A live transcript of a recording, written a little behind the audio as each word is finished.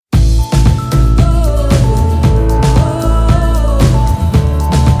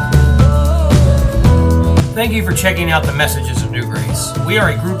Thank you for checking out the messages of New Grace. We are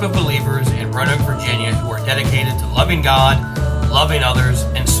a group of believers in Roanoke, Virginia who are dedicated to loving God, loving others,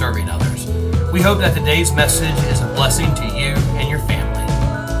 and serving others. We hope that today's message is a blessing to you and your family.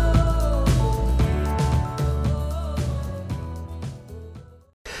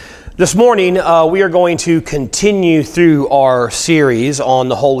 This morning, we are going to continue through our series on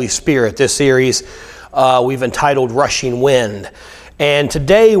the Holy Spirit. This series we've entitled Rushing Wind. And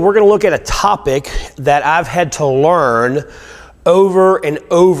today we're going to look at a topic that I've had to learn over and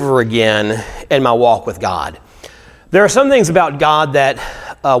over again in my walk with God. There are some things about God that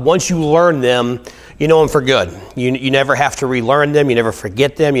once you learn them, you know them for good. You never have to relearn them, you never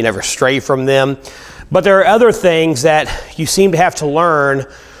forget them, you never stray from them. But there are other things that you seem to have to learn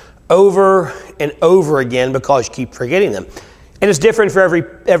over and over again because you keep forgetting them. And it's different for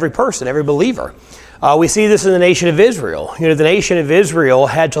every person, every believer. We see this in the nation of Israel. The nation of Israel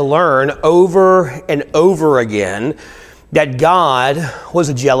had to learn over and over again that God was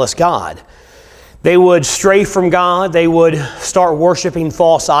a jealous God. They would stray from God. They would start worshiping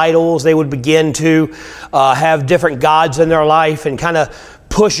false idols. They would begin to have different gods in their life and kind of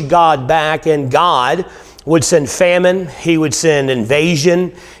push God back. And God would send famine. He would send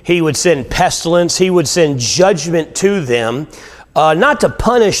invasion. He would send pestilence. He would send judgment to them, not to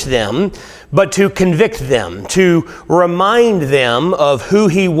punish them, but to convict them, to remind them of who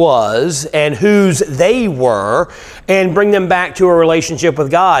He was and whose they were, and bring them back to a relationship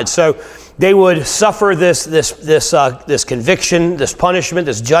with God. So they would suffer this conviction, this punishment,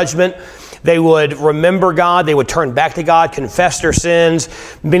 this judgment. They would remember God. They would turn back to God, confess their sins,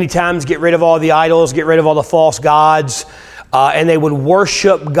 many times get rid of all the idols, get rid of all the false gods, and they would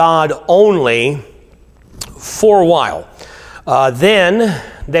worship God only for a while. Then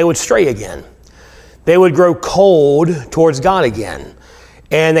they would stray again. They would grow cold towards God again.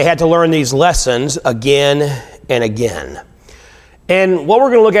 And they had to learn these lessons again and again. And what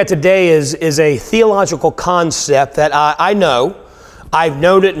we're going to look at today is a theological concept that I know. I've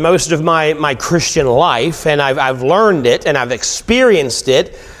known it most of my Christian life, and I've learned it, and I've experienced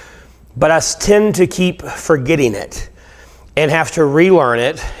it, but I tend to keep forgetting it and have to relearn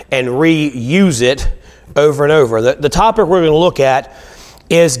it and reuse it over and over. The topic we're going to look at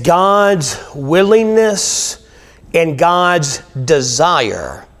is God's willingness and God's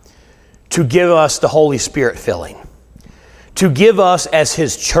desire to give us the Holy Spirit filling, to give us as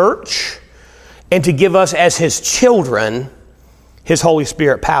His church, and to give us as His children His Holy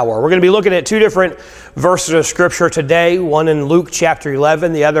Spirit power. We're going to be looking at two different verses of Scripture today, one in Luke chapter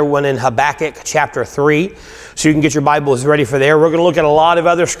 11, the other one in Habakkuk chapter 3. So you can get your Bibles ready for there. We're going to look at a lot of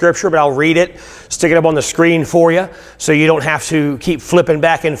other Scripture, but I'll read it, stick it up on the screen for you, so you don't have to keep flipping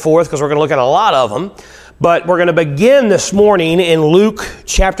back and forth, because we're going to look at a lot of them. But we're going to begin this morning in Luke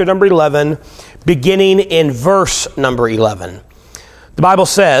chapter number 11, beginning in verse number 11. The Bible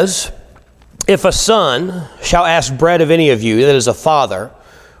says, "If a son shall ask bread of any of you that is a father,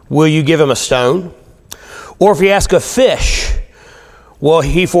 will you give him a stone? Or if he ask a fish, will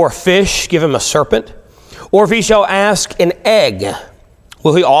he for a fish give him a serpent? Or if he shall ask an egg,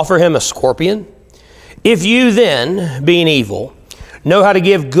 will he offer him a scorpion? If you then, being evil, know how to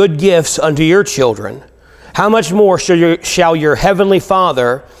give good gifts unto your children, how much more shall your heavenly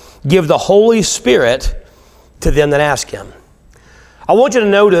Father give the Holy Spirit to them that ask Him?" I want you to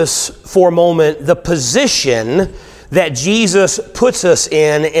notice for a moment the position that Jesus puts us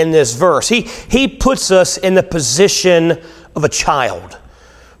in this verse. He puts us in the position of a child.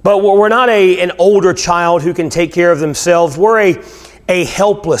 But we're not an older child who can take care of themselves. We're a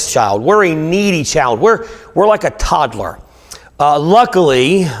helpless child. We're a needy child. We're like a toddler.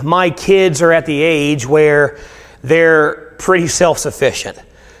 Luckily, my kids are at the age where they're pretty self-sufficient.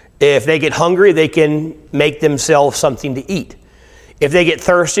 If they get hungry, they can make themselves something to eat. If they get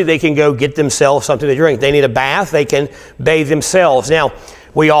thirsty, they can go get themselves something to drink. They need a bath, they can bathe themselves. Now,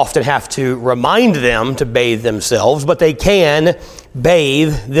 we often have to remind them to bathe themselves, but they can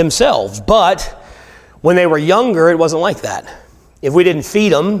bathe themselves. But when they were younger, it wasn't like that. If we didn't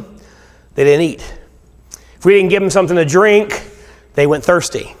feed them, they didn't eat. If we didn't give them something to drink, they went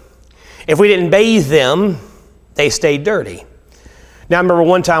thirsty. If we didn't bathe them, they stayed dirty. Now, I remember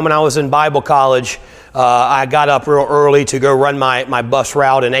one time when I was in Bible college, I got up real early to go run my bus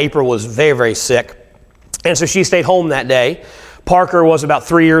route, and April was very, very sick. And so she stayed home that day. Parker was about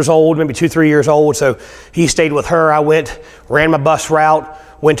 3 years old, maybe 3 years old, so he stayed with her. I went, ran my bus route,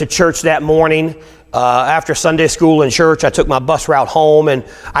 went to church that morning. After Sunday school and church, I took my bus route home, and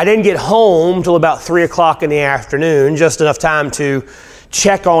I didn't get home till about 3 o'clock in the afternoon, just enough time to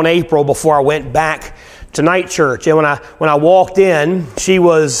check on April before I went back to night church. And when I walked in, she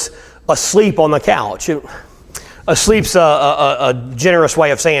was asleep on the couch. Asleep's a generous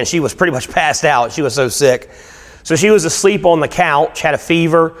way of saying she was pretty much passed out. She was so sick. So she was asleep on the couch, had a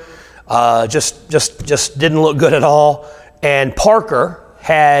fever, just didn't look good at all. And Parker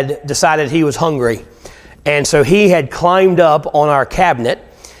had decided he was hungry. And so he had climbed up on our cabinet,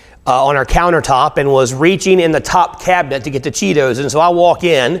 on our countertop, and was reaching in the top cabinet to get the Cheetos. And so I walk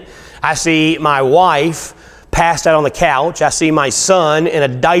in, I see my wife passed out on the couch. I see my son in a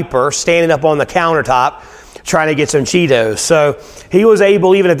diaper standing up on the countertop trying to get some Cheetos. So he was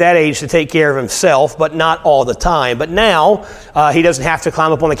able, even at that age, to take care of himself, but not all the time. But now he doesn't have to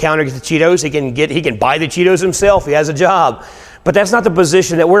climb up on the counter to get the Cheetos. He can buy the Cheetos himself. He has a job. But that's not the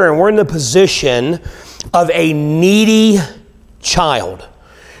position that we're in. We're in the position of a needy child.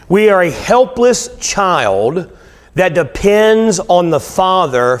 We are a helpless child that depends on the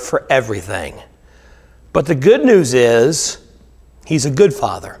Father for everything. But the good news is, He's a good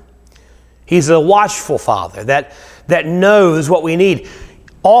Father. He's a watchful Father that knows what we need.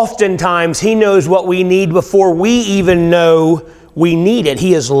 Oftentimes, He knows what we need before we even know we need it.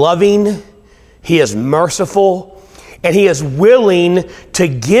 He is loving, He is merciful, and He is willing to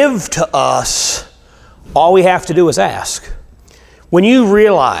give to us. All we have to do is ask. When you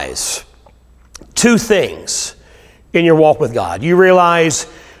realize two things in your walk with God, you realize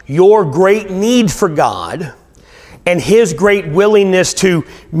your great need for God and His great willingness to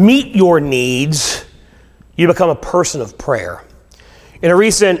meet your needs, you become a person of prayer. In a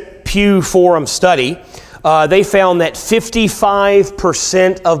recent Pew Forum study, they found that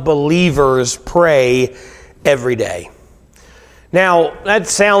 55% of believers pray every day. Now, that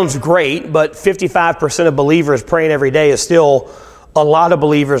sounds great, but 55% of believers praying every day is still a lot of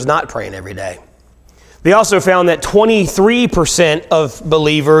believers not praying every day. They also found that 23% of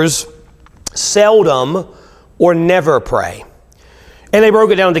believers seldom or never pray. And they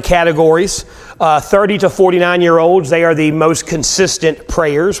broke it down into categories. 30 to 49-year-olds, they are the most consistent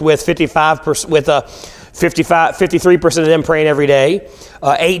prayers, with 53% of them praying every day.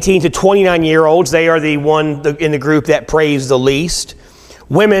 18 to 29-year-olds, they are the one in the group that prays the least.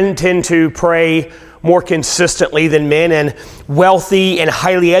 Women tend to pray more consistently than men, and wealthy and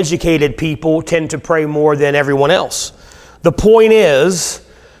highly educated people tend to pray more than everyone else. The point is,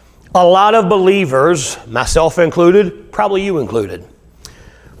 a lot of believers, myself included, probably you included,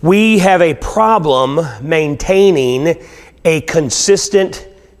 we have a problem maintaining a consistent,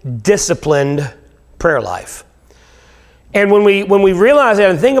 disciplined prayer life. And when we realize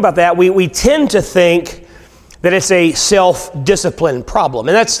that and think about that, we tend to think that it's a self-discipline problem.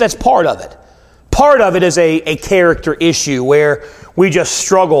 And that's part of it. Part of it is a character issue where we just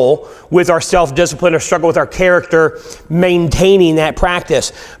struggle with our self-discipline or struggle with our character maintaining that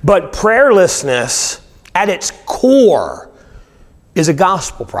practice. But prayerlessness at its core is a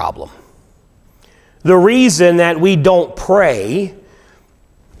gospel problem. The reason that we don't pray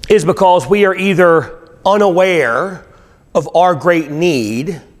is because we are either unaware of our great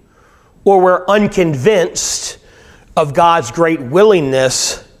need or we're unconvinced of God's great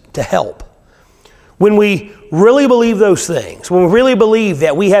willingness to help. When we really believe those things, when we really believe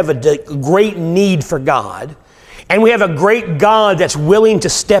that we have a great need for God, and we have a great God that's willing to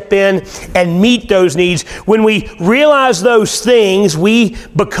step in and meet those needs, when we realize those things, we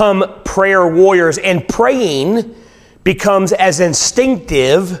become prayer warriors, and praying becomes as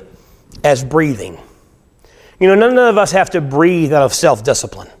instinctive as breathing. You know, none of us have to breathe out of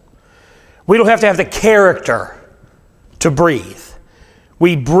self-discipline. We don't have to have the character to breathe.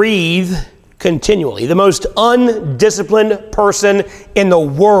 We breathe continually. The most undisciplined person in the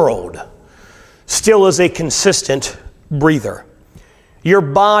world still is a consistent breather. Your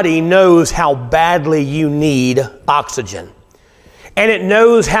body knows how badly you need oxygen. And it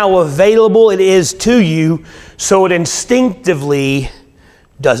knows how available it is to you, so it instinctively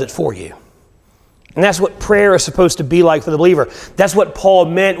does it for you. And that's what prayer is supposed to be like for the believer. That's what Paul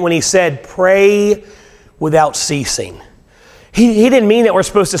meant when he said, pray without ceasing. He didn't mean that we're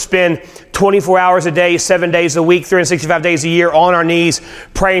supposed to spend 24 hours a day, 7 days a week, 365 days a year on our knees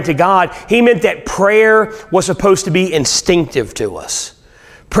praying to God. He meant that prayer was supposed to be instinctive to us.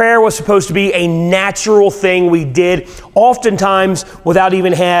 Prayer was supposed to be a natural thing we did, oftentimes without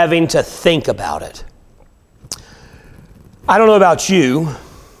even having to think about it. I don't know about you,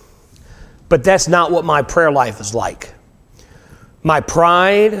 but that's not what my prayer life is like. My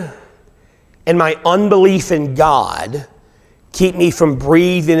pride and my unbelief in God keep me from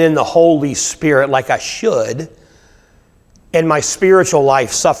breathing in the Holy Spirit like I should, and my spiritual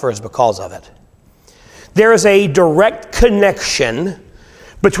life suffers because of it. There is a direct connection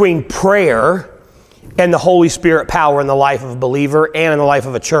between prayer and the Holy Spirit power in the life of a believer and in the life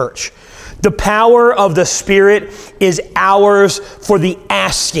of a church. The power of the Spirit is ours for the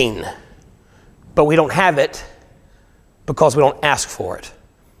asking, but we don't have it because we don't ask for it.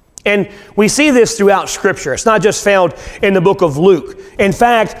 And we see this throughout Scripture. It's not just found in the book of Luke. In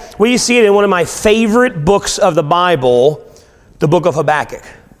fact, we see it in one of my favorite books of the Bible, the book of Habakkuk.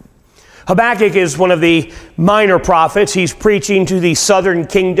 Habakkuk is one of the minor prophets. He's preaching to the southern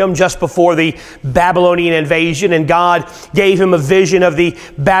kingdom just before the Babylonian invasion, and God gave him a vision of the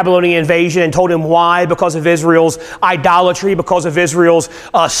Babylonian invasion and told him why, because of Israel's idolatry, because of Israel's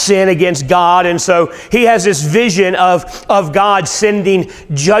sin against God. And so he has this vision of God sending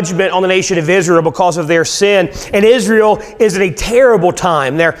judgment on the nation of Israel because of their sin. And Israel is in a terrible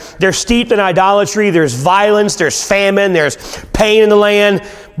time. They're steeped in idolatry. There's violence, there's famine, there's pain in the land.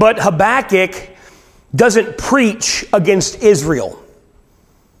 But Habakkuk doesn't preach against Israel.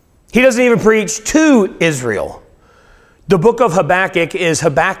 He doesn't even preach to Israel. The book of Habakkuk is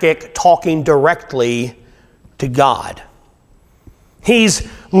Habakkuk talking directly to God. He's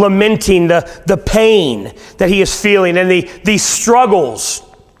lamenting the pain that he is feeling and the struggles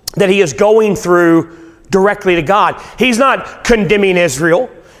that he is going through directly to God. He's not condemning Israel.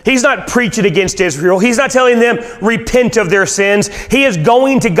 He's not preaching against Israel. He's not telling them, repent of their sins. He is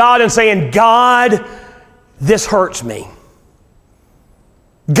going to God and saying, God, this hurts me.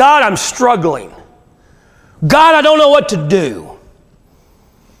 God, I'm struggling. God, I don't know what to do.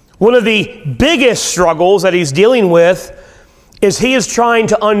 One of the biggest struggles that he's dealing with is he is trying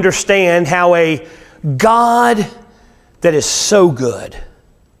to understand how a God that is so good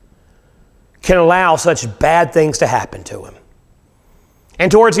can allow such bad things to happen to him.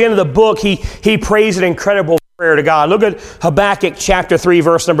 And towards the end of the book, he prays an incredible prayer to God. Look at Habakkuk chapter 3,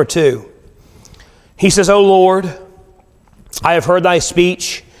 verse number 2. He says, O Lord, I have heard thy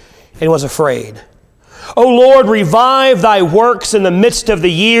speech and was afraid. O Lord, revive thy works in the midst of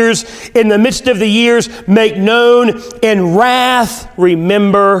the years. In the midst of the years, make known. In wrath,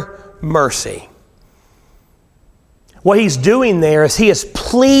 remember mercy. What he's doing there is he is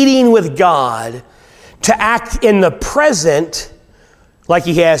pleading with God to act in the present like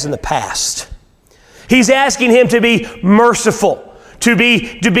he has in the past. He's asking him to be merciful, to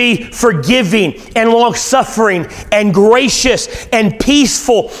be forgiving and long-suffering and gracious and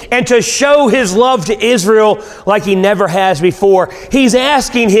peaceful, and to show his love to Israel like he never has before. He's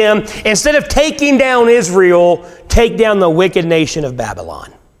asking him, instead of taking down Israel, take down the wicked nation of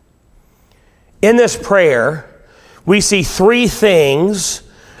Babylon. In this prayer, we see three things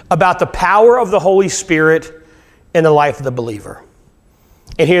about the power of the Holy Spirit in the life of the believer.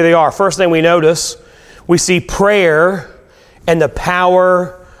 And here they are. First thing we notice, we see prayer and the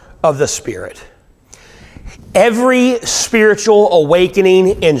power of the Spirit. Every spiritual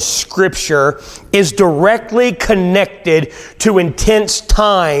awakening in Scripture is directly connected to intense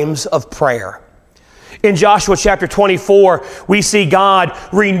times of prayer. In Joshua chapter 24, we see God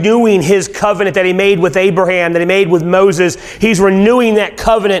renewing His covenant that He made with Abraham, that He made with Moses. He's renewing that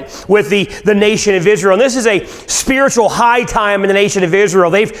covenant with the nation of Israel. And this is a spiritual high time in the nation of Israel.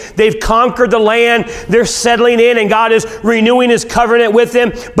 They've conquered the land. They're settling in, and God is renewing His covenant with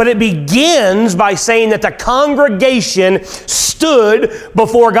them. But it begins by saying that the congregation stood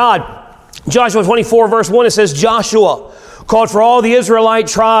before God. Joshua 24, verse 1, it says, Joshua called for all the Israelite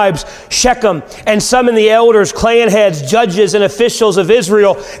tribes, Shechem, and summoned the elders, clan heads, judges, and officials of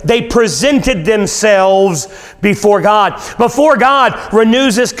Israel. They presented themselves before God. Before God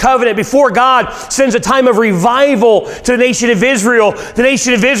renews His covenant, before God sends a time of revival to the nation of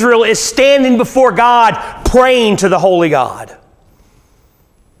Israel is standing before God, praying to the Holy God.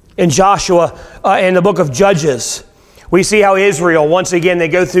 In Joshua, in the book of Judges, we see how Israel, once again, they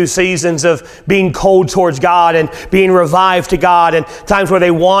go through seasons of being cold towards God and being revived to God, and times where they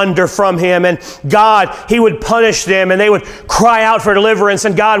wander from Him. And God, He would punish them, and they would cry out for deliverance,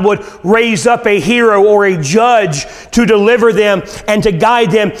 and God would raise up a hero or a judge to deliver them and to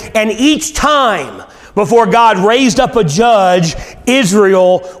guide them. And each time before God raised up a judge,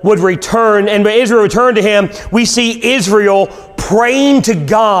 Israel would return. And when Israel returned to Him, we see Israel praying to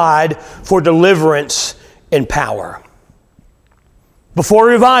God for deliverance and power. Before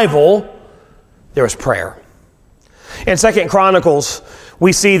revival, there was prayer. In 2 Chronicles,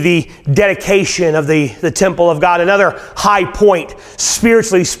 we see the dedication of the temple of God, another high point,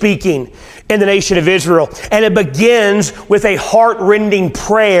 spiritually speaking, in the nation of Israel. And it begins with a heart-rending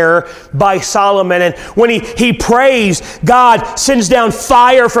prayer by Solomon. And when he prays, God sends down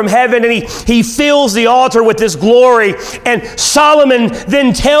fire from heaven, and he fills the altar with this glory. And Solomon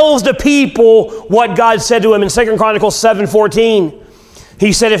then tells the people what God said to him in 2 Chronicles 7:14.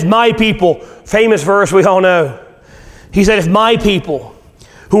 He said, if my people, famous verse we all know, He said, if my people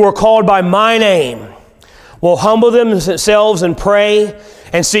who are called by my name will humble themselves and pray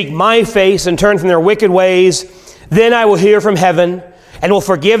and seek my face and turn from their wicked ways, then I will hear from heaven and will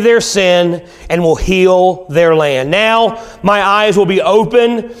forgive their sin and will heal their land. Now my eyes will be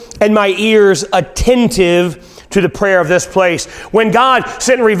open and my ears attentive to the prayer of this place. When God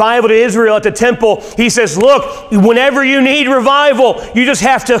sent revival to Israel at the temple, He says, look, whenever you need revival, you just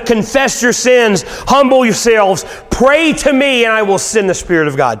have to confess your sins, humble yourselves, pray to me, and I will send the Spirit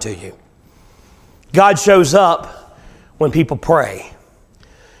of God to you. God shows up when people pray.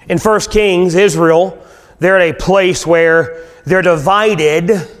 In 1 Kings, Israel, they're at a place where they're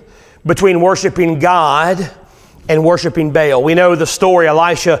divided between worshiping God and worshiping Baal. We know the story.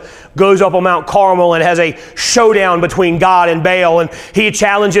 Elisha goes up on Mount Carmel and has a showdown between God and Baal, and he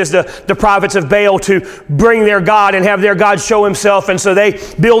challenges the prophets of Baal to bring their God and have their God show himself. And so they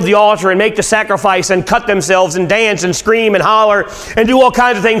build the altar and make the sacrifice and cut themselves and dance and scream and holler and do all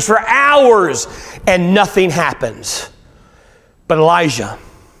kinds of things for hours, and nothing happens. But Elijah,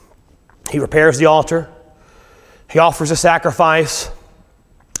 he repairs the altar, he offers a sacrifice,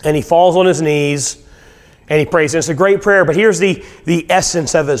 and he falls on his knees and he prays. And it's a great prayer, but here's the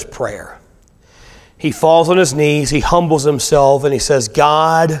essence of his prayer. He falls on his knees, he humbles himself, and he says,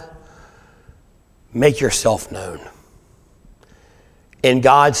 God, make yourself known. And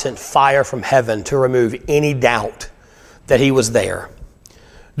God sent fire from heaven to remove any doubt that he was there.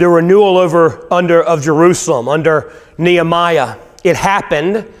 The renewal of Jerusalem under Nehemiah, it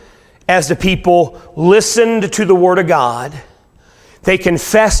happened as the people listened to the Word of God, they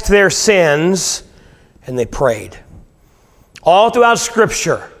confessed their sins, and they prayed. All throughout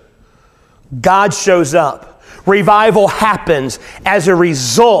Scripture, God shows up. Revival happens as a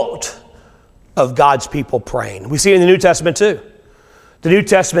result of God's people praying. We see it in the New Testament too. The New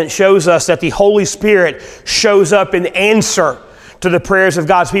Testament shows us that the Holy Spirit shows up in answer to the prayers of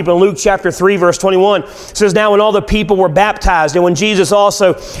God's people. In Luke chapter 3, verse 21, it says, now when all the people were baptized, and when Jesus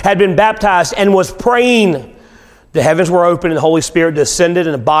also had been baptized and was praying, the heavens were opened and the Holy Spirit descended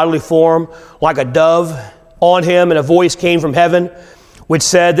in a bodily form like a dove on him, and a voice came from heaven which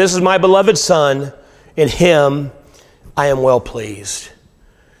said, this is my beloved Son, in him I am well pleased.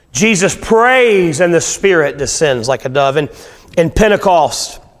 Jesus prays and the Spirit descends like a dove. And in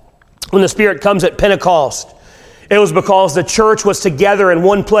Pentecost, when the Spirit comes at Pentecost, it was because the church was together in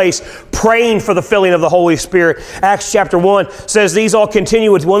one place praying for the filling of the Holy Spirit. Acts chapter 1 says, these all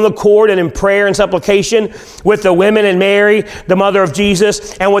continue with one accord and in prayer and supplication with the women and Mary, the mother of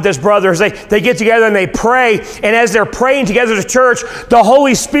Jesus, and with his brothers. They get together and they pray. And as they're praying together as a church, the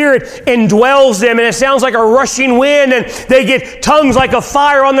Holy Spirit indwells them. And it sounds like a rushing wind. And they get tongues like a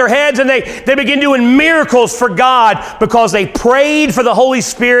fire on their heads. And they begin doing miracles for God because they prayed for the Holy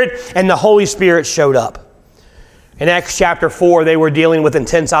Spirit and the Holy Spirit showed up. In Acts chapter 4, they were dealing with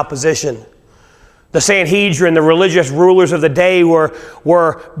intense opposition. The Sanhedrin, the religious rulers of the day,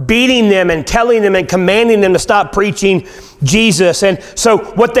 were beating them and telling them and commanding them to stop preaching Jesus. And so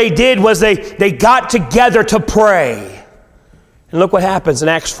what they did was they got together to pray. And look what happens in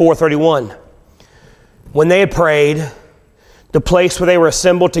Acts 4:31. When they had prayed, the place where they were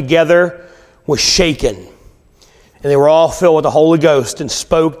assembled together was shaken. And they were all filled with the Holy Ghost and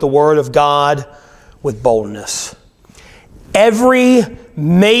spoke the word of God with boldness. Every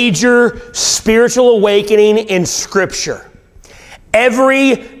major spiritual awakening in Scripture,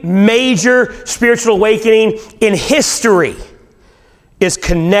 every major spiritual awakening in history is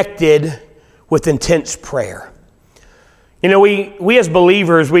connected with intense prayer. You know, we as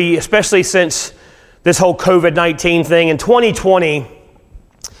believers, especially since this whole COVID-19 thing, in 2020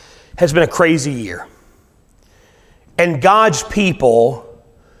 has been a crazy year. And God's people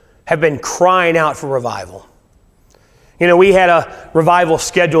have been crying out for revival. You know, we had a revival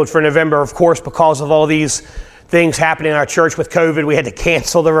scheduled for November, of course, because of all these things happening in our church with COVID. We had to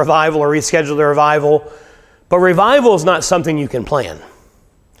cancel the revival or reschedule the revival. But revival is not something you can plan.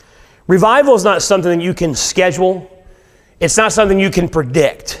 Revival is not something that you can schedule. It's not something you can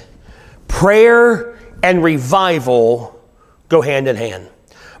predict. Prayer and revival go hand in hand.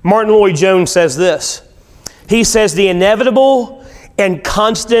 Martin Lloyd-Jones says this. He says, the inevitable and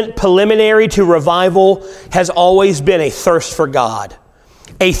constant preliminary to revival has always been a thirst for God.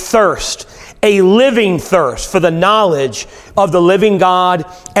 A thirst, a living thirst for the knowledge of the living God,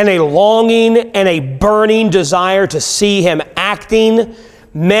 and a longing and a burning desire to see Him acting,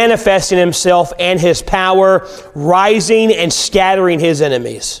 manifesting Himself and His power, rising and scattering His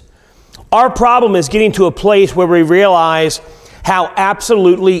enemies. Our problem is getting to a place where we realize how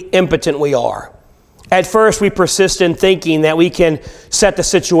absolutely impotent we are. At first, we persist in thinking that we can set the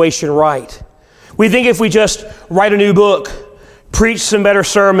situation right. We think if we just write a new book, preach some better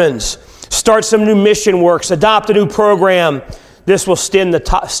sermons, start some new mission works, adopt a new program. This will stem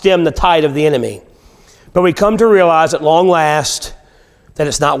the tide of the enemy. But we come to realize at long last that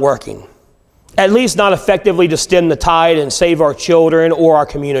it's not working. At least not effectively to stem the tide and save our children or our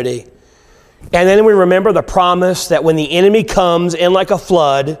community. And then we remember the promise that when the enemy comes in like a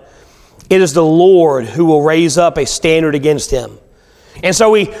flood, it is the Lord who will raise up a standard against him. And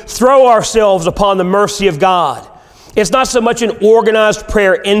so we throw ourselves upon the mercy of God. It's not so much an organized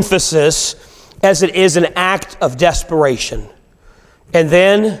prayer emphasis as it is an act of desperation. And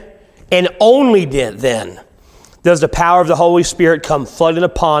then, and only then, does the power of the Holy Spirit come flooding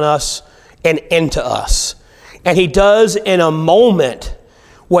upon us and into us. And he does in a moment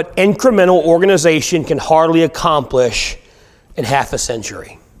what incremental organization can hardly accomplish in half a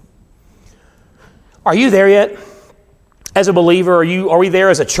century. Are you there yet? As a believer, are we there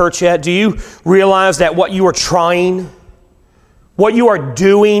as a church yet? Do you realize that what you are trying, what you are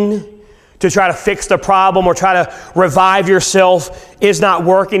doing to try to fix the problem or try to revive yourself is not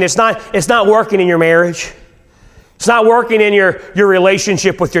working? It's not working in your marriage. It's not working in your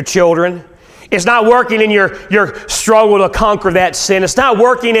relationship with your children. It's not working in your struggle to conquer that sin. It's not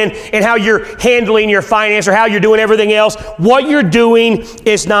working in how you're handling your finance or how you're doing everything else. What you're doing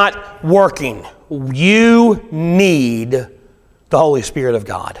is not working. You need the Holy Spirit of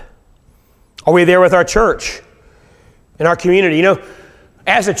God. Are we there with our church, in our community? You know,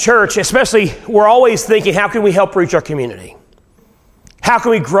 as a church, especially, we're always thinking, how can we help reach our community? How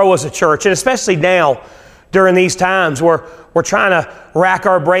can we grow as a church? And especially now, during these times, we're trying to rack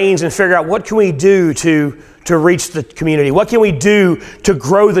our brains and figure out what can we do to reach the community? What can we do to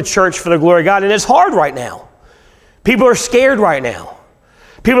grow the church for the glory of God? And it's hard right now. People are scared right now.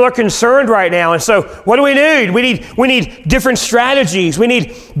 People are concerned right now. And so what do we need? We need different strategies. We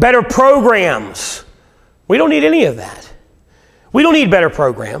need better programs. We don't need any of that. We don't need better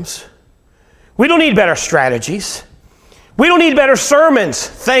programs. We don't need better strategies. We don't need better sermons.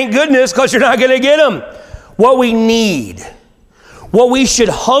 Thank goodness, because you're not going to get them. What we need, what we should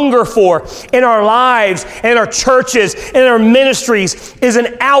hunger for in our lives and in our churches and in our ministries is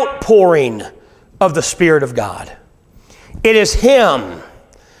an outpouring of the Spirit of God. It is Him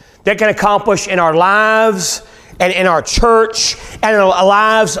that can accomplish in our lives and in our church and in the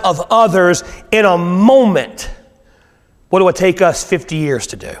lives of others in a moment what it would take us 50 years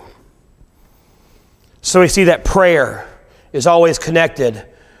to do. So we see that prayer is always connected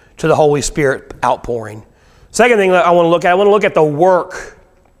to the Holy Spirit outpouring. Second thing that I want to look at the work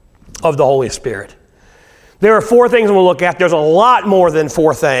of the Holy Spirit. There are four things we'll look at. There's a lot more than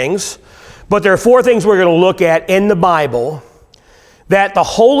four things, but there are four things we're going to look at in the Bible that the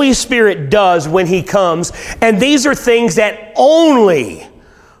Holy Spirit does when He comes, and these are things that only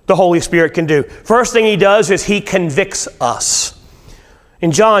the Holy Spirit can do. First thing He does is He convicts us.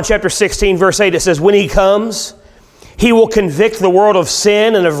 In John chapter 16, verse 8, it says, when He comes, He will convict the world of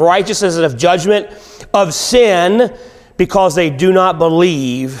sin and of righteousness and of judgment, of sin because they do not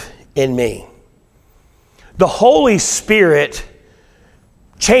believe in me. The Holy Spirit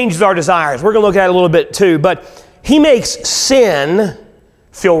changes our desires. We're going to look at it a little bit too, but He makes sin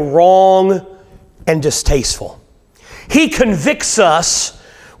feel wrong and distasteful. He convicts us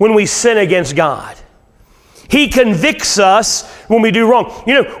when we sin against God. He convicts us when we do wrong.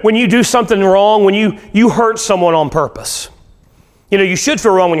 You know, when you do something wrong, when you hurt someone on purpose. You know, you should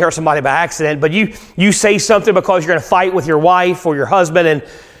feel wrong when you hurt somebody by accident, but you say something because you're going to fight with your wife or your husband, and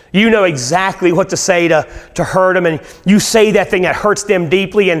you know exactly what to say to hurt them, and you say that thing that hurts them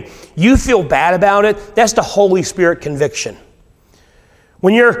deeply, and you feel bad about it. That's the Holy Spirit conviction.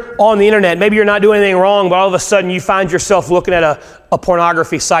 When you're on the internet, maybe you're not doing anything wrong, but all of a sudden you find yourself looking at a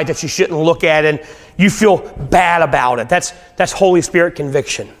pornography site that you shouldn't look at, and you feel bad about it. That's Holy Spirit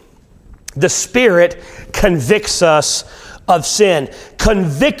conviction. The Spirit convicts us of sin.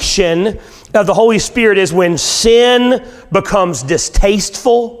 Conviction of the Holy Spirit is when sin becomes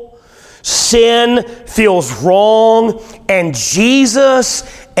distasteful, sin feels wrong, and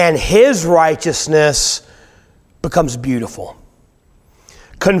Jesus and His righteousness becomes beautiful.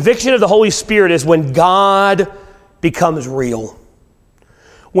 Conviction of the Holy Spirit is when God becomes real,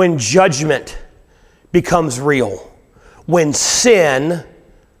 when judgment becomes real, when sin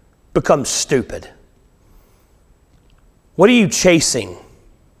becomes stupid. What are you chasing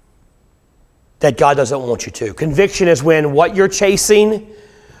that God doesn't want you to? Conviction is when what you're chasing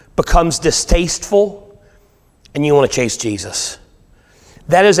becomes distasteful and you want to chase Jesus.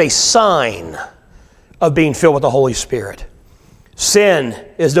 That is a sign of being filled with the Holy Spirit. Sin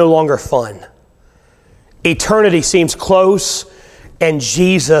is no longer fun. Eternity seems close and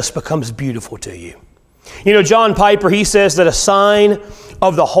Jesus becomes beautiful to you. You know, John Piper, he says that a sign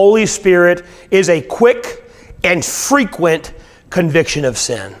of the Holy Spirit is a quick and frequent conviction of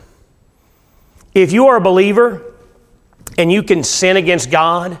sin. If you are a believer and you can sin against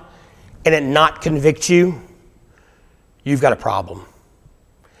God and it not convict you, you've got a problem.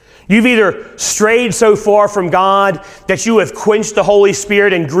 You've either strayed so far from God that you have quenched the Holy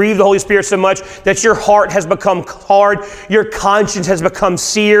Spirit and grieved the Holy Spirit so much that your heart has become hard, your conscience has become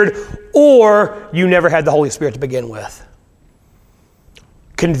seared, or you never had the Holy Spirit to begin with.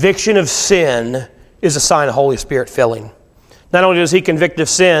 Conviction of sin is a sign of Holy Spirit filling. Not only does He convict of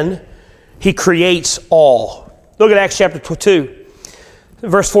sin, He creates awe. Look at Acts chapter 2.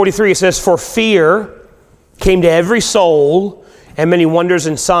 Verse 43, it says, "For fear came to every soul, and many wonders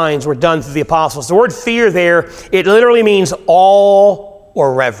and signs were done through the apostles." The word fear there, it literally means awe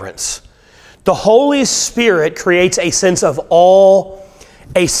or reverence. The Holy Spirit creates a sense of awe,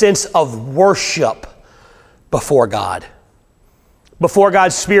 a sense of worship before God. Before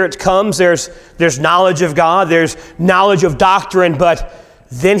God's Spirit comes, there's knowledge of God, there's knowledge of doctrine, but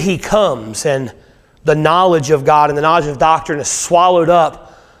then He comes and the knowledge of God and the knowledge of doctrine is swallowed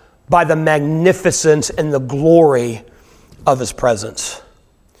up by the magnificence and the glory of His presence.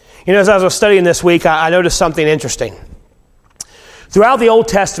 You know, as I was studying this week, I noticed something interesting. Throughout the Old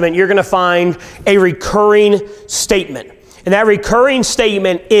Testament, you're going to find a recurring statement. And that recurring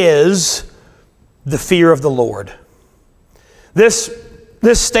statement is the fear of the Lord. This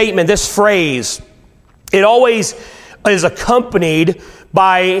statement, this phrase, it always is accompanied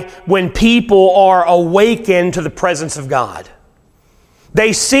by when people are awakened to the presence of God.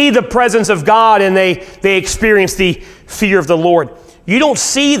 They see the presence of God and they experience the fear of the Lord. You don't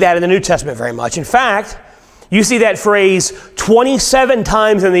see that in the New Testament very much. In fact, you see that phrase 27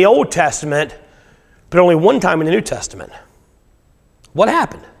 times in the Old Testament, but only one time in the New Testament. What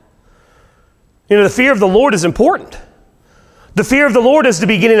happened? You know, the fear of the Lord is important. The fear of the Lord is the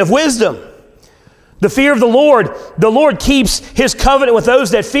beginning of wisdom. The fear of the Lord keeps His covenant with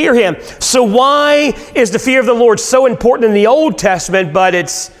those that fear Him. So why is the fear of the Lord so important in the Old Testament, but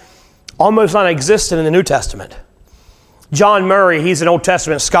it's almost non-existent in the New Testament? John Murray, he's an Old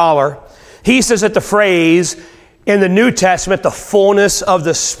Testament scholar. He says that the phrase in the New Testament, the fullness of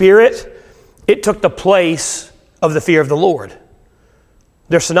the Spirit, it took the place of the fear of the Lord.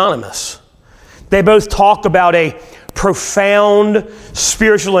 They're synonymous. They both talk about a profound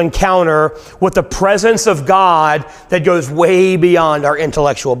spiritual encounter with the presence of God that goes way beyond our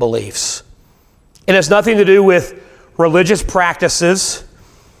intellectual beliefs. It has nothing to do with religious practices.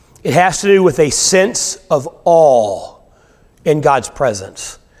 It has to do with a sense of awe in God's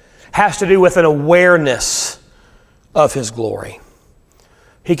presence. It has to do with an awareness of His glory.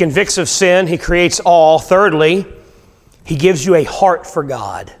 He convicts of sin. He creates awe. Thirdly, He gives you a heart for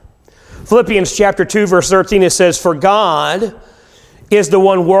God. Philippians chapter 2, verse 13, it says, "For God is the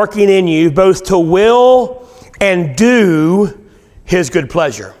one working in you both to will and do His good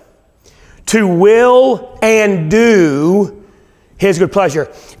pleasure." To will and do His good pleasure.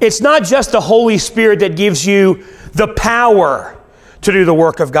 It's not just the Holy Spirit that gives you the power to do the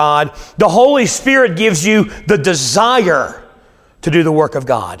work of God. The Holy Spirit gives you the desire to do the work of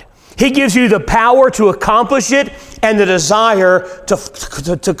God. He gives you the power to accomplish it and the desire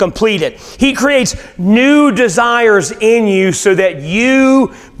to complete it. He creates new desires in you so that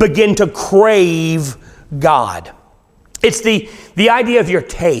you begin to crave God. It's the idea of your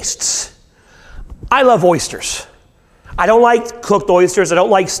tastes. I love oysters. I don't like cooked oysters. I don't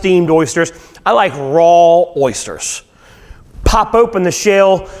like steamed oysters. I like raw oysters. Pop open the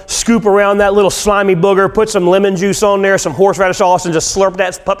shell, scoop around that little slimy booger, put some lemon juice on there, some horseradish sauce, and just slurp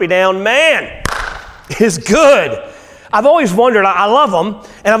that puppy down. Man, it's good. I've always wondered, I love them,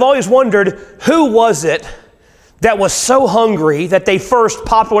 and I've always wondered, who was it that was so hungry that they first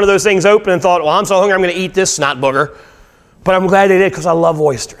popped one of those things open and thought, well, I'm so hungry, I'm going to eat this snot booger. But I'm glad they did because I love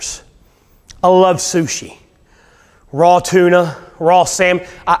oysters. I love sushi. Raw tuna, raw salmon.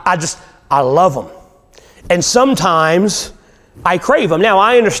 I love them. And sometimes I crave them. Now,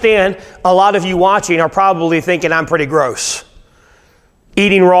 I understand a lot of you watching are probably thinking I'm pretty gross.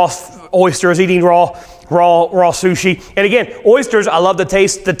 Eating raw oysters, eating raw sushi. And again, oysters, I love the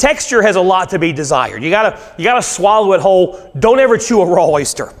taste. The texture has a lot to be desired. You gotta swallow it whole. Don't ever chew a raw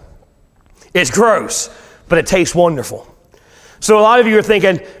oyster. It's gross, but it tastes wonderful. So a lot of you are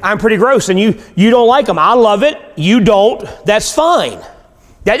thinking, I'm pretty gross, and you don't like them. I love it. You don't. That's fine.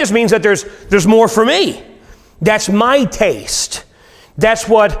 That just means that there's more for me. That's my taste. That's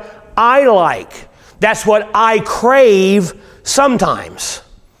what I like. That's what I crave sometimes.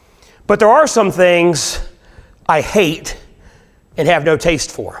 But there are some things I hate and have no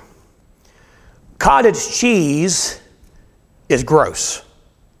taste for. Cottage cheese is gross.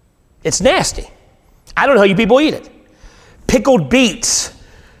 It's nasty. I don't know how you people eat it. Pickled beets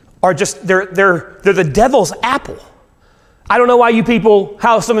are just, they're the devil's apple. I don't know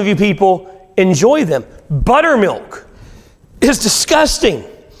how some of you people enjoy them. Buttermilk is disgusting.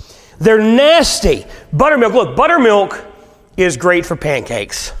 They're nasty. Buttermilk is great for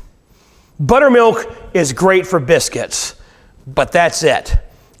pancakes. Buttermilk is great for biscuits, but that's it.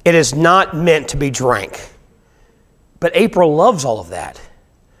 It is not meant to be drank. But April loves all of that.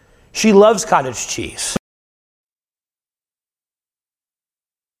 She loves cottage cheese.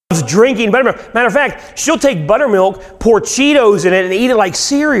 She loves drinking buttermilk. Matter of fact, she'll take buttermilk, pour Cheetos in it, and eat it like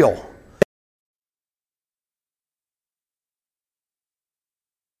cereal.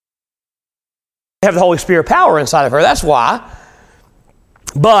 Have the Holy Spirit power inside of her, that's why.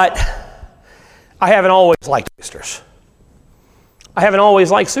 But I haven't always liked oysters. I haven't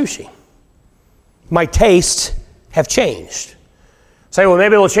always liked sushi. My tastes have changed. Say, well,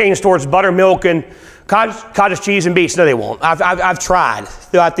 maybe it'll change towards buttermilk and cottage cheese and beets. No, they won't. I've tried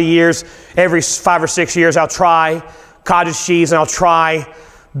throughout the years. Every 5 or 6 years, I'll try cottage cheese and I'll try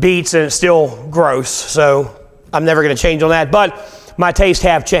beets, and it's still gross. So I'm never going to change on that. But my tastes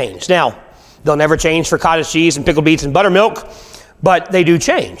have changed. Now, they'll never change for cottage cheese and pickled beets and buttermilk, but they do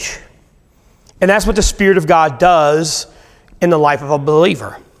change. And that's what the Spirit of God does in the life of a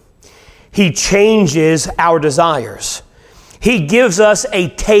believer. He changes our desires. He gives us a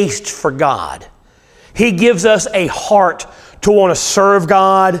taste for God. He gives us a heart to want to serve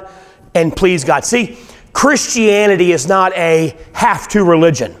God and please God. See, Christianity is not a have-to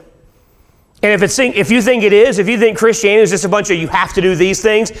religion. And if you think Christianity is just a bunch of you have to do these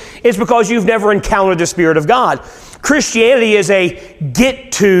things, it's because you've never encountered the Spirit of God. Christianity is a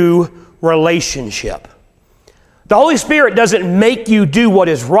get-to relationship. The Holy Spirit doesn't make you do what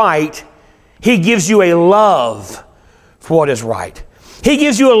is right. He gives you a love for what is right. He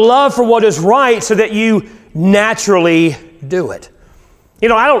gives you a love for what is right so that you naturally do it. You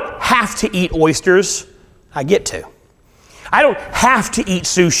know, I don't have to eat oysters. I get to. I don't have to eat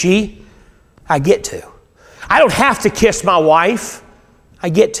sushi. I get to. I don't have to kiss my wife. I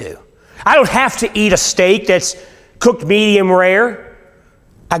get to. I don't have to eat a steak that's cooked medium rare.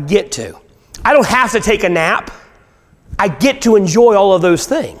 I get to. I don't have to take a nap. I get to enjoy all of those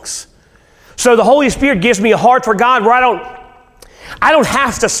things. So the Holy Spirit gives me a heart for God where I don't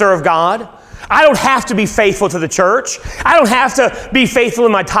have to serve God. I don't have to be faithful to the church. I don't have to be faithful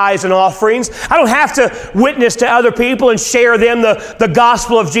in my tithes and offerings. I don't have to witness to other people and share them the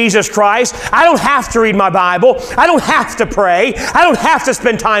gospel of Jesus Christ. I don't have to read my Bible. I don't have to pray. I don't have to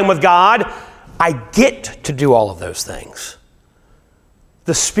spend time with God. I get to do all of those things.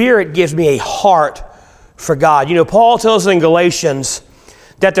 The Spirit gives me a heart for God. You know, Paul tells us in Galatians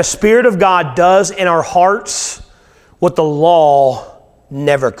that the Spirit of God does in our hearts what the law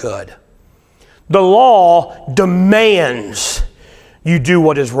never could. The law demands you do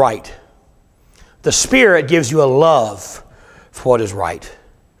what is right. The Spirit gives you a love for what is right.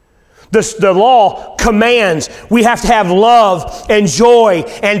 The law commands we have to have love and joy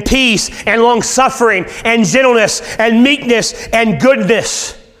and peace and long-suffering and gentleness and meekness and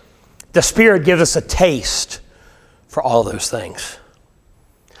goodness. The Spirit gives us a taste for all of those things.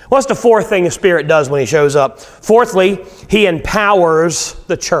 What's the fourth thing the Spirit does when He shows up? Fourthly, He empowers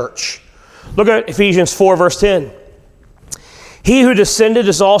the church. Look at Ephesians 4, verse 10. He who descended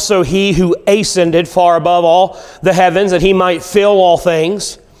is also He who ascended far above all the heavens, that He might fill all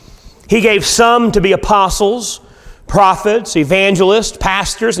things. He gave some to be apostles, prophets, evangelists,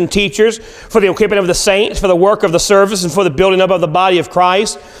 pastors, and teachers for the equipping of the saints, for the work of the service, and for the building up of the body of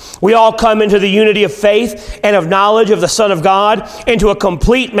Christ. We all come into the unity of faith and of knowledge of the Son of God, into a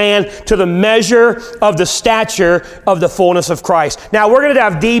complete man, to the measure of the stature of the fullness of Christ. Now, we're going to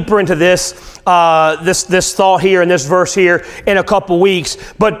dive deeper into this thought here and this verse here in a couple weeks.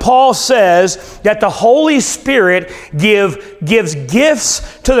 But Paul says that the Holy Spirit gives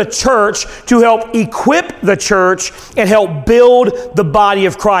gifts to the church to help equip the church and help build the body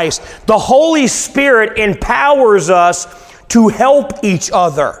of Christ. The Holy Spirit empowers us to help each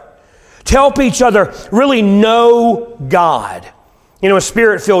other. To help each other really know God. You know, a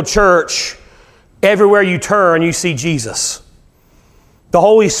Spirit-filled church, everywhere you turn, you see Jesus. The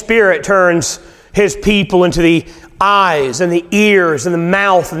Holy Spirit turns His people into the eyes and the ears and the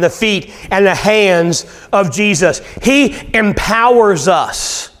mouth and the feet and the hands of Jesus. He empowers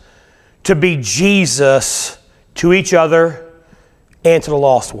us to be Jesus to each other and to the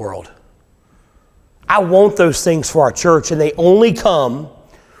lost world. I want those things for our church, and they only come,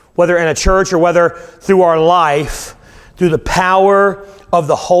 whether in a church or whether through our life, through the power of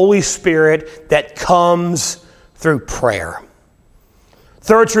the Holy Spirit that comes through prayer.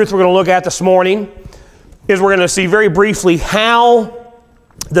 Third truth we're going to look at this morning is we're going to see very briefly how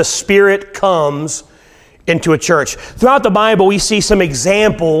the Spirit comes into a church. Throughout the Bible, we see some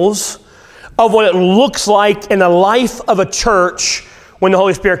examples of what it looks like in the life of a church when the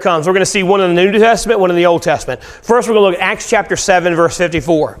Holy Spirit comes. We're going to see one in the New Testament, one in the Old Testament. First, we're going to look at Acts chapter 7, verse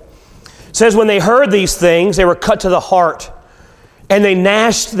 54. It says, when they heard these things, they were cut to the heart, and they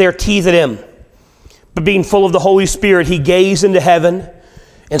gnashed their teeth at him. But being full of the Holy Spirit, he gazed into heaven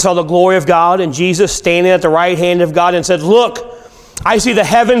and saw the glory of God and Jesus standing at the right hand of God and said, look, I see the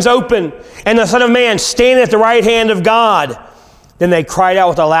heavens open and the Son of Man standing at the right hand of God. Then they cried out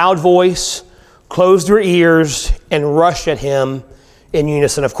with a loud voice, closed their ears, and rushed at him in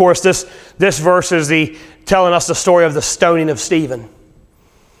unison. Of course, this verse is telling us the story of the stoning of Stephen.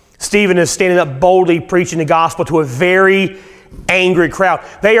 Stephen is standing up boldly preaching the gospel to a very angry crowd.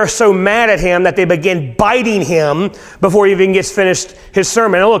 They are so mad at him that they begin biting him before he even gets finished his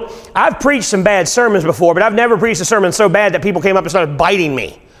sermon. Now look, I've preached some bad sermons before, but I've never preached a sermon so bad that people came up and started biting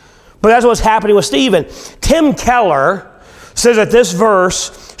me. But that's what's happening with Stephen. Tim Keller says that this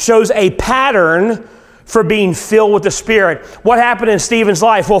verse shows a pattern for being filled with the Spirit. What happened in Stephen's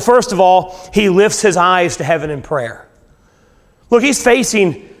life? Well, first of all, he lifts his eyes to heaven in prayer. Look, he's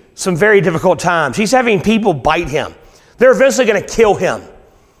facing some very difficult times. He's having people bite him. They're eventually going to kill him.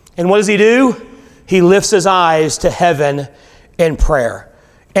 And what does he do? He lifts his eyes to heaven in prayer.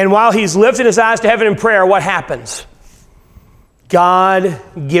 And while he's lifting his eyes to heaven in prayer, what happens? God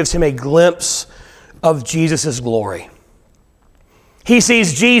gives him a glimpse of Jesus' glory. He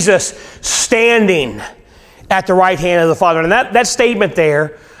sees Jesus standing at the right hand of the Father. And that statement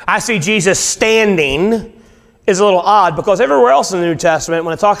there, I see Jesus standing, is a little odd because everywhere else in the New Testament,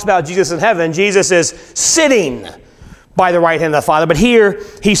 when it talks about Jesus in heaven, Jesus is sitting by the right hand of the Father. But here,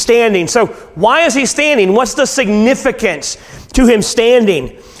 he's standing. So why is he standing? What's the significance to him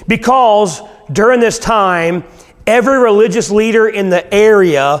standing? Because during this time, every religious leader in the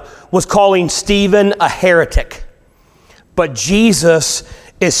area was calling Stephen a heretic. But Jesus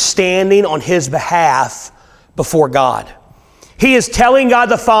is standing on his behalf before God. He is telling God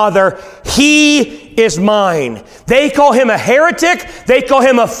the Father, He is mine. They call him a heretic, they call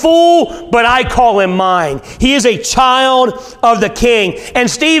him a fool, but I call him mine. He is a child of the King. And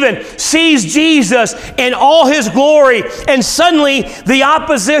Stephen sees Jesus in all his glory, and suddenly the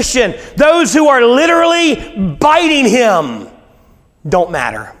opposition, those who are literally biting him, don't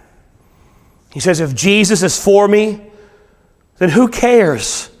matter. He says, if Jesus is for me, then who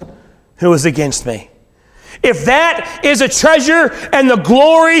cares who is against me? If that is a treasure and the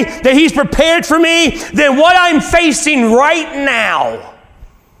glory that He's prepared for me, then what I'm facing right now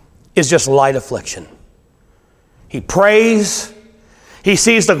is just light affliction. He prays, he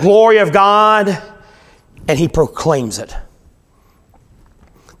sees the glory of God, and he proclaims it.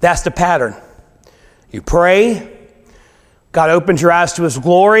 That's the pattern. You pray, God opens your eyes to His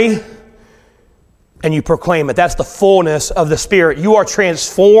glory, and you proclaim it. That's the fullness of the Spirit. You are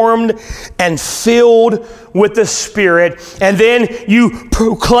transformed and filled with the Spirit, and then you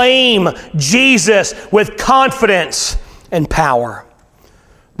proclaim Jesus with confidence and power.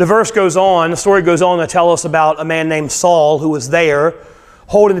 The story goes on to tell us about a man named Saul who was there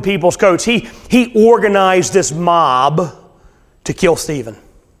holding the people's coats. He organized this mob to kill Stephen.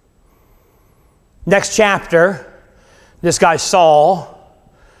 Next chapter, this guy Saul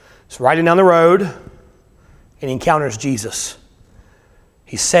is riding down the road, and he encounters Jesus.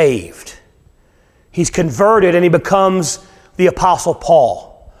 He's saved. He's converted, and he becomes the Apostle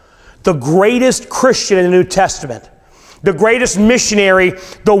Paul, the greatest Christian in the New Testament, the greatest missionary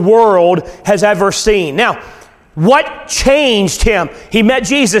the world has ever seen. Now, what changed him? He met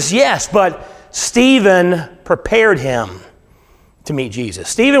Jesus, yes, but Stephen prepared him to meet Jesus.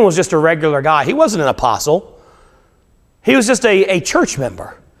 Stephen was just a regular guy. He wasn't an apostle. He was just a church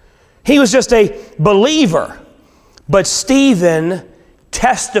member. He was just a believer. But Stephen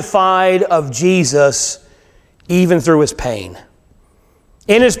testified of Jesus even through his pain.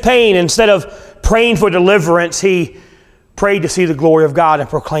 In his pain, instead of praying for deliverance, he prayed to see the glory of God and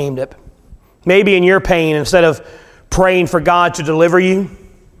proclaimed it. Maybe in your pain, instead of praying for God to deliver you,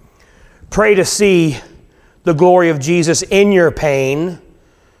 pray to see the glory of Jesus in your pain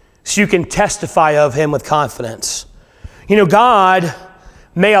so you can testify of Him with confidence. You know, God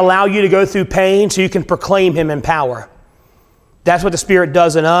may allow you to go through pain so you can proclaim Him in power. That's what the Spirit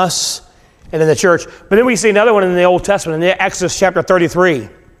does in us and in the church. But then we see another one in the Old Testament, in Exodus chapter 33.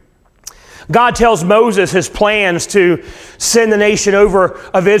 God tells Moses his plans to send the nation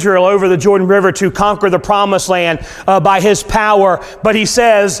of Israel over the Jordan River to conquer the promised land by his power. But he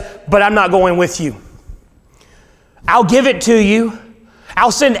says, but I'm not going with you. I'll give it to you.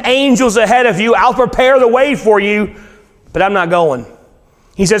 I'll send angels ahead of you. I'll prepare the way for you, but I'm not going.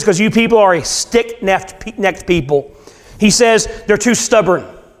 He says, because you people are a stick-necked people. He says they're too stubborn.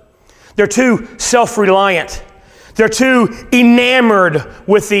 They're too self-reliant. They're too enamored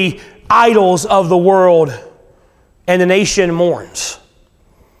with the idols of the world. And the nation mourns.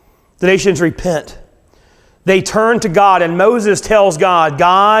 The nations repent. They turn to God, and Moses tells God,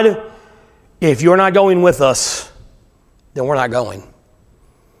 God, if you're not going with us, then we're not going.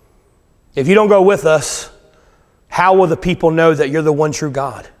 If you don't go with us, how will the people know that you're the one true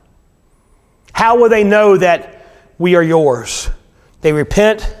God? How will they know that we are yours? They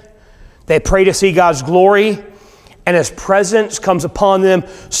repent, they pray to see God's glory, and His presence comes upon them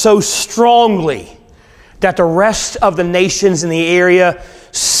so strongly that the rest of the nations in the area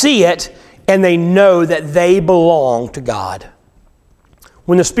see it and they know that they belong to God.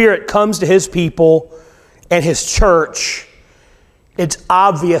 When the Spirit comes to His people and His church, it's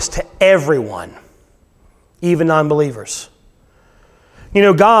obvious to everyone, even non-believers. You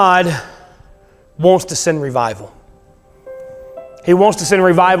know, God wants to send revival. He wants to send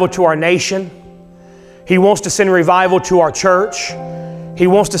revival to our nation. He wants to send revival to our church. He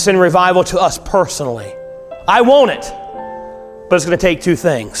wants to send revival to us personally. I want it, but it's going to take two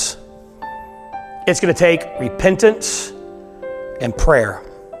things. It's going to take repentance and prayer.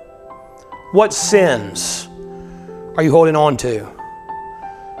 What sins are you holding on to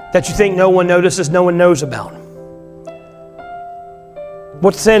that you think no one notices, no one knows about?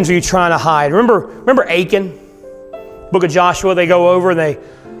 What sins are you trying to hide? Remember Achan? Book of Joshua, they go over and they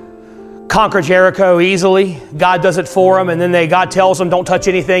conquer Jericho easily. God does it for them, and then God tells them, don't touch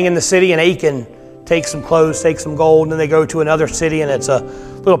anything in the city, and Achan takes some clothes, takes some gold, and then they go to another city, and it's a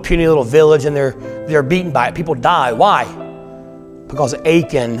little puny little village, and they're beaten by it. People die. Why? Because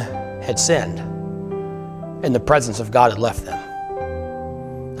Achan had sinned, and the presence of God had left them.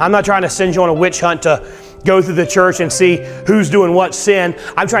 I'm not trying to send you on a witch hunt to go through the church and see who's doing what sin.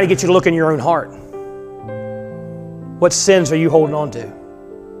 I'm trying to get you to look in your own heart. What sins are you holding on to?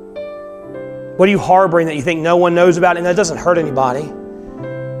 What are you harboring that you think no one knows about and that doesn't hurt anybody?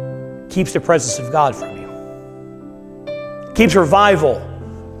 Keeps the presence of God from you. Keeps revival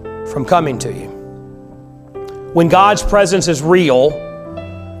from coming to you. When God's presence is real,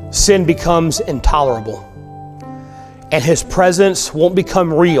 sin becomes intolerable. And His presence won't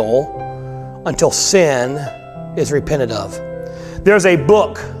become real until sin is repented of. There's a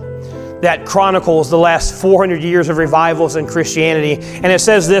book that chronicles the last 400 years of revivals in Christianity. And it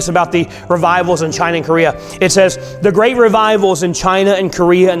says this about the revivals in China and Korea. It says, the great revivals in China and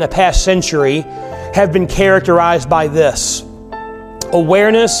Korea in the past century have been characterized by this.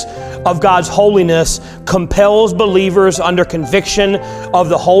 Awareness of God's holiness compels believers under conviction of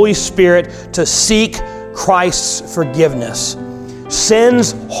the Holy Spirit to seek Christ's forgiveness.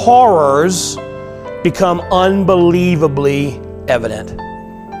 Sin's horrors become unbelievably evident.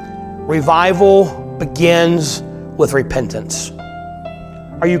 Revival begins with repentance.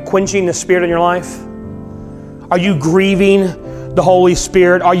 Are you quenching the Spirit in your life? Are you grieving the Holy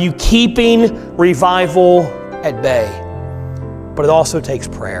Spirit? Are you keeping revival at bay? But it also takes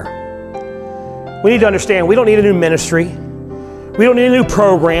prayer. We need to understand we don't need a new ministry. We don't need a new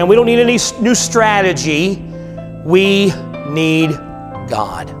program. We don't need any new strategy. We need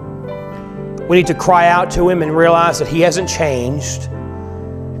God. We need to cry out to Him and realize that He hasn't changed.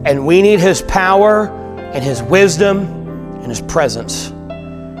 And we need His power and His wisdom and His presence.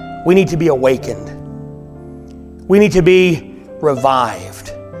 We need to be awakened. We need to be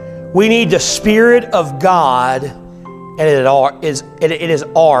revived. We need the Spirit of God, and it is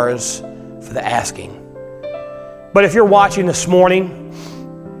ours for the asking. But if you're watching this morning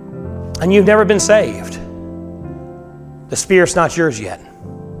and you've never been saved, the Spirit's not yours yet.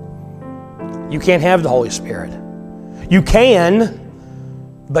 You can't have the Holy Spirit. You can,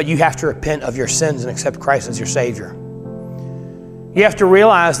 but you have to repent of your sins and accept Christ as your Savior. You have to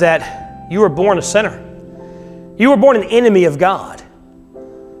realize that you were born a sinner. You were born an enemy of God.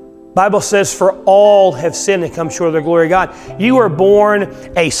 The Bible says, for all have sinned and come short of the glory of God. You were born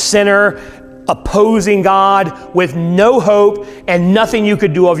a sinner, opposing God with no hope and nothing you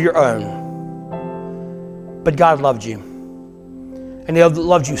could do of your own. But God loved you. And He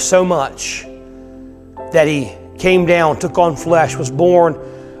loved you so much that He came down, took on flesh, was born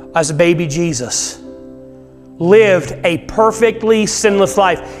as a baby Jesus, lived a perfectly sinless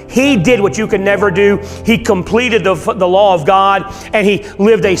life. He did what you could never do. He completed the law of God, and He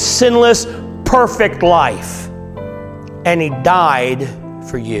lived a sinless, perfect life. And He died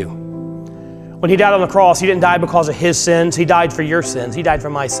for you. When He died on the cross, He didn't die because of His sins. He died for your sins. He died for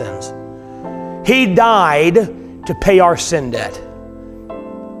my sins. He died to pay our sin debt.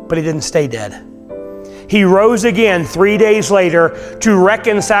 But He didn't stay dead. He rose again 3 days later to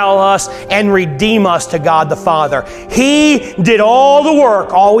reconcile us and redeem us to God the Father. He did all the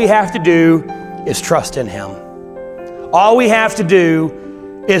work. All we have to do is trust in Him. All we have to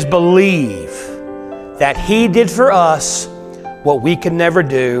do is believe that He did for us what we could never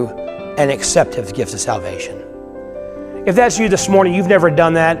do and accept His gift of salvation. If that's you this morning, you've never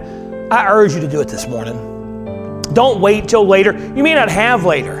done that, I urge you to do it this morning. Don't wait till later. You may not have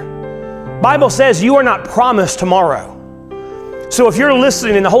later. Bible says you are not promised tomorrow. So if you're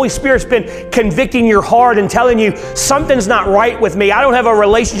listening and the Holy Spirit's been convicting your heart and telling you something's not right with me, I don't have a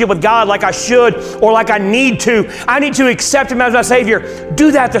relationship with God like I should or like I need to accept Him as my Savior,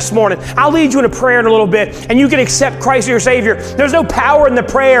 do that this morning. I'll lead you in a prayer in a little bit and you can accept Christ as your Savior. There's no power in the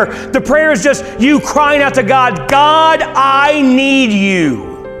prayer. The prayer is just you crying out to God, God, I need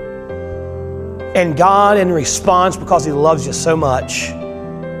you. And God, in response, because He loves you so much,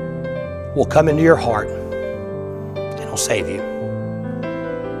 will come into your heart and He'll save you.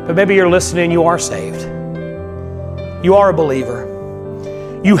 But maybe you're listening and you are saved. You are a believer.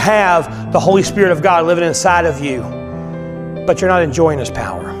 You have the Holy Spirit of God living inside of you, but you're not enjoying His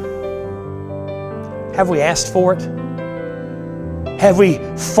power. Have we asked for it? Have we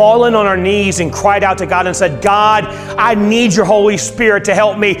fallen on our knees and cried out to God and said, God, I need your Holy Spirit to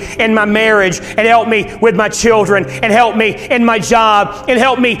help me in my marriage and help me with my children and help me in my job and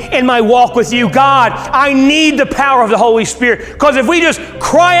help me in my walk with you. God, I need the power of the Holy Spirit, because if we just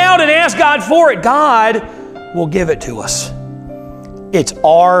cry out and ask God for it, God will give it to us. It's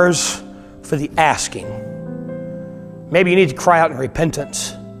ours for the asking. Maybe you need to cry out in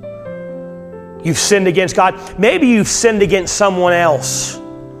repentance. You've sinned against God. Maybe you've sinned against someone else.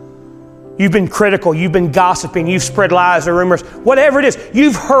 You've been critical. You've been gossiping. You've spread lies or rumors. Whatever it is,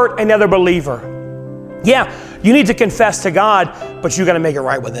 you've hurt another believer. Yeah, you need to confess to God, but you got to make it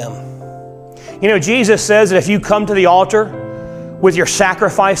right with them. You know, Jesus says that if you come to the altar with your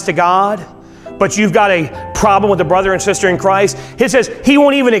sacrifice to God, but you've got a problem with a brother and sister in Christ, He says He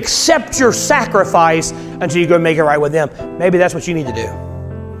won't even accept your sacrifice until you go make it right with them. Maybe that's what you need to do.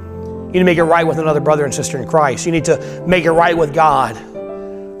 You need to make it right with another brother and sister in Christ. You need to make it right with God.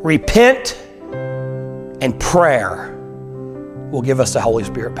 Repent and prayer will give us the Holy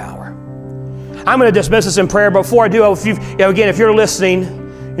Spirit power. I'm going to dismiss us in prayer. Before I do, if you're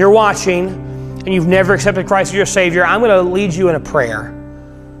listening, you're watching, and you've never accepted Christ as your Savior, I'm going to lead you in a prayer.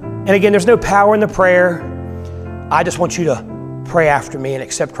 And again, there's no power in the prayer. I just want you to pray after me and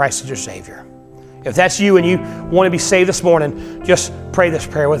accept Christ as your Savior. If that's you and you want to be saved this morning, just pray this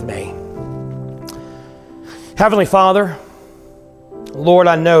prayer with me. Heavenly Father, Lord,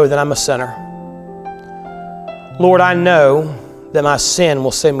 I know that I'm a sinner. Lord, I know that my sin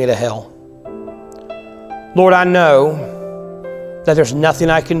will send me to hell. Lord, I know that there's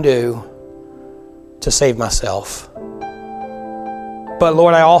nothing I can do to save myself. But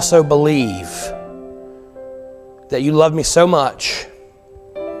Lord, I also believe that you love me so much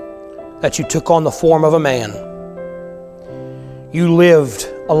that you took on the form of a man. You lived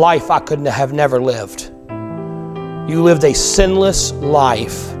a life I couldn't have never lived. You lived a sinless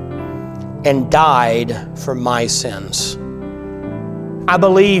life and died for my sins. I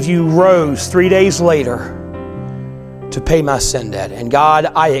believe you rose 3 days later to pay my sin debt. And God,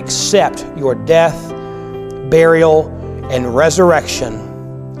 I accept your death, burial, and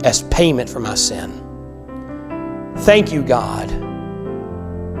resurrection as payment for my sin. Thank you, God,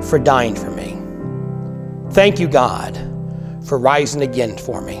 for dying for me. Thank you, God, for rising again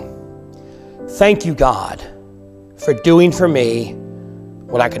for me. Thank you, God, for doing for me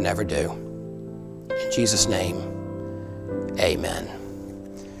what I could never do. In Jesus' name, amen.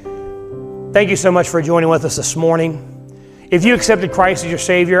 Thank you so much for joining with us this morning. If you accepted Christ as your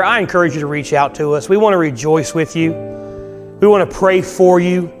Savior, I encourage you to reach out to us. We want to rejoice with you. We want to pray for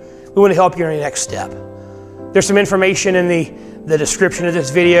you. We want to help you in your next step. There's some information in the description of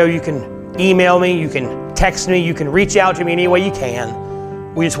this video. You can email me, you can text me, you can reach out to me any way you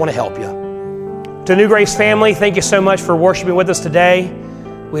can. We just want to help you. To New Grace family, thank you so much for worshiping with us today.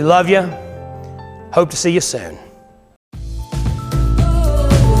 We love you. Hope to see you soon.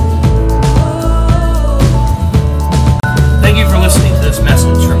 Thank you for listening to this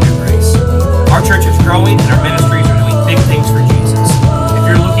message from New Grace. Our church is growing and our ministries are doing big things for Jesus. If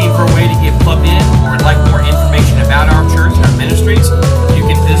you're looking for a way to get plugged in or would like